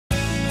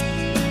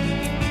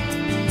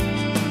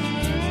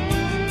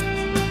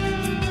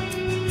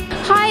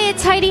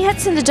it's Heidi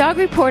Hudson, the dog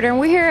reporter, and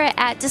we're here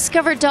at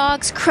Discover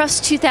Dogs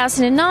Crufts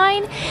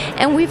 2009,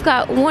 and we've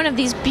got one of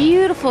these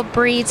beautiful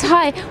breeds.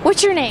 Hi,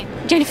 what's your name?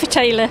 Jennifer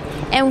Taylor.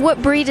 And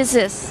what breed is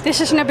this?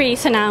 This is an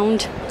Ibizan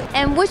Hound.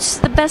 And what's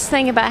the best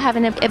thing about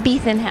having an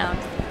Ibizan Hound?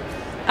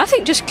 I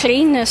think just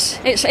cleanness.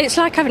 It's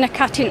like having a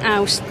cat in the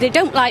house. They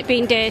don't like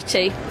being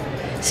dirty,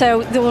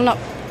 so they will not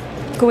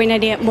go in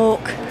any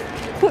muck.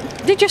 But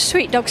they're just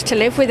sweet dogs to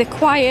live with. They're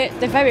quiet,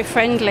 they're very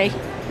friendly,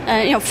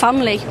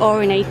 family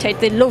orientated.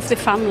 They love their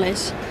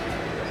families.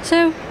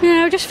 So,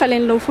 I just fell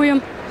in love with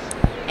them.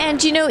 And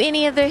do you know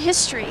any of their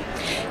history?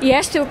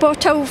 Yes, they were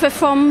brought over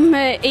from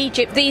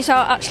Egypt. These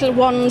are actual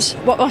ones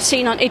what are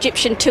seen on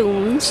Egyptian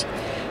tombs.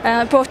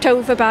 Brought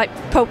over by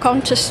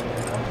Pocahontas.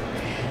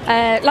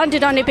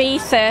 Landed on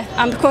Ibiza,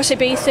 and because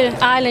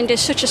Ibiza Island is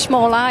such a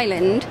small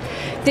island,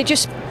 they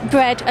just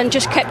bred and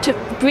just kept to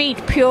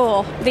breed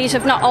pure. These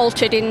have not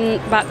altered in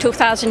about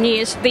 2,000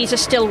 years. These are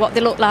still what they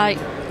look like.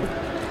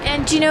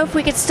 And do you know if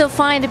we could still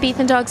find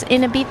Ibizan dogs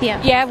in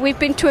Ibiza? Yeah, we've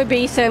been to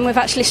Ibiza and we've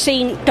actually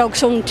seen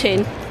dogs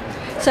hunting.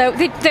 So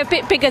they're a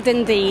bit bigger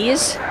than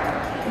these,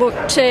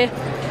 but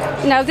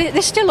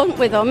they still hunt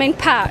with them in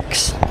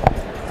packs.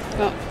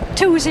 But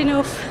two is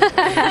enough.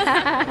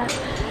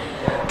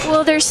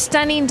 Well, they're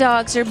stunning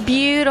dogs. They're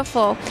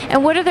beautiful.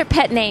 And what are their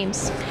pet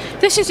names?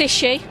 This is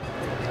Ishi,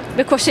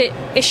 because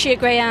is she a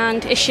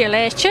greyhound, is she a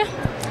lurcher?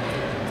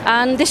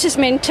 And this is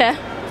Minter,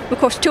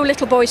 because two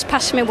little boys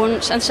passed me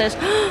once and says,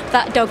 oh,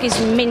 that dog is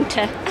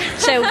Minter.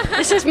 So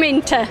this is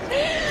Minter.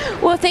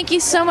 Well, thank you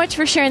so much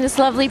for sharing this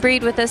lovely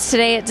breed with us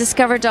today at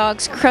Discover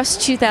Dogs Crufts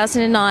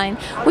 2009.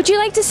 Would you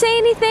like to say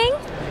anything?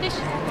 Mish.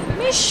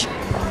 Mish.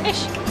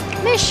 Mish.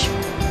 Mish.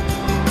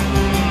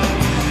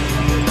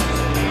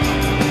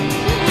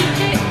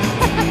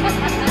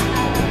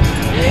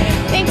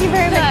 Thank you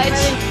very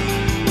much.